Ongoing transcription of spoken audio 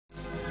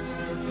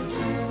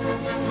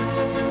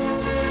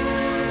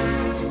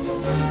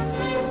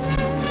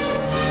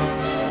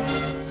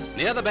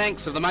Near the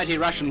banks of the mighty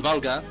Russian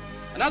Volga,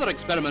 another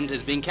experiment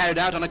is being carried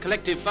out on a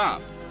collective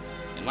farm.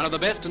 And one of the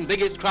best and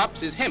biggest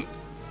crops is hemp.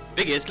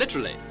 Biggest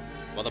literally,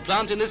 for the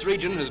plant in this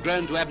region has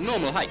grown to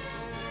abnormal heights.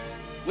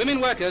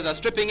 Women workers are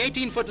stripping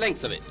 18-foot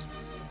lengths of it,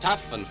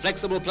 tough and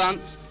flexible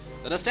plants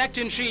that are stacked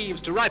in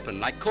sheaves to ripen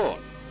like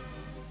corn.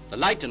 The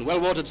light and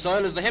well-watered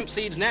soil is the hemp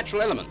seed's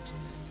natural element,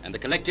 and the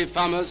collective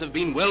farmers have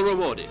been well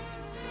rewarded.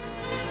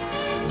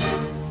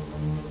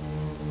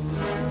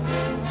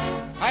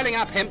 Piling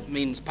up hemp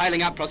means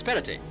piling up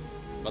prosperity,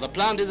 for the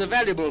plant is a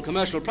valuable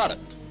commercial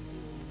product.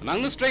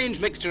 Among the strange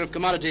mixture of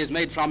commodities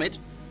made from it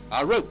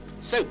are rope,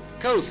 soap,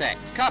 coal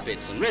sacks,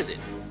 carpets and resin.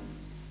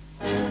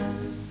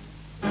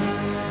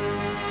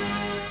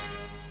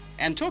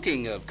 And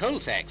talking of coal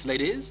sacks,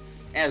 ladies,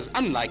 as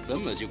unlike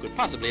them as you could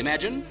possibly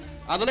imagine,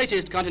 are the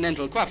latest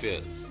continental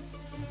coiffures.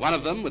 One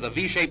of them with a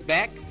V-shaped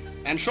back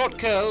and short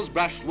curls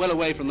brushed well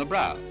away from the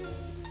brow.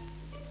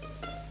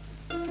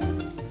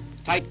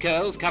 Tight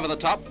curls cover the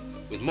top,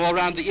 with more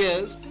round the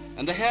ears,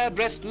 and the hair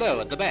dressed low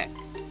at the back.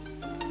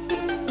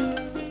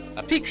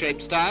 A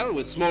peak-shaped style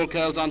with small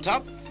curls on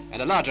top and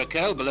a larger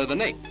curl below the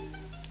nape.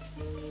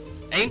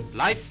 Ain't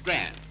life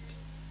grand?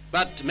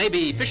 But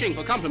maybe fishing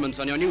for compliments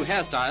on your new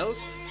hairstyles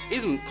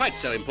isn't quite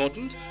so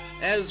important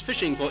as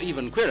fishing for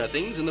even queerer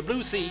things in the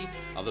blue sea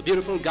of the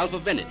beautiful Gulf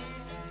of Venice.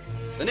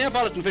 The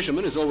Neapolitan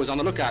fisherman is always on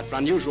the lookout for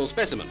unusual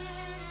specimens.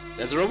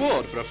 There's a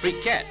reward for a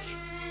freak catch,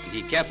 and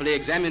he carefully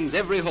examines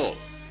every haul.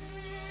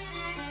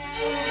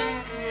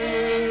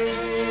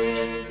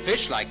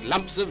 Fish like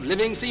lumps of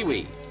living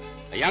seaweed,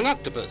 a young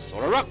octopus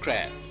or a rock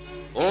crab,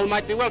 all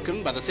might be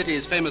welcomed by the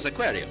city's famous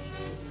aquarium.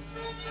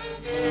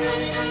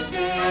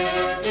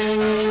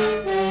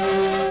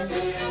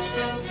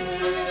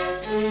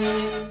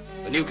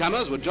 The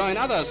newcomers would join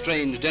other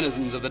strange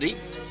denizens of the deep,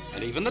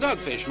 and even the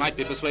dogfish might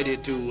be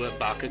persuaded to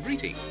bark a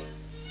greeting.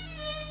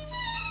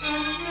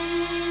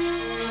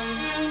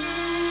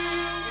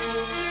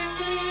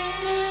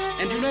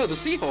 And you know the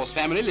seahorse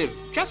family live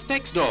just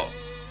next door,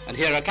 and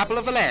here are a couple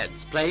of the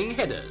lads playing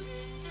headers.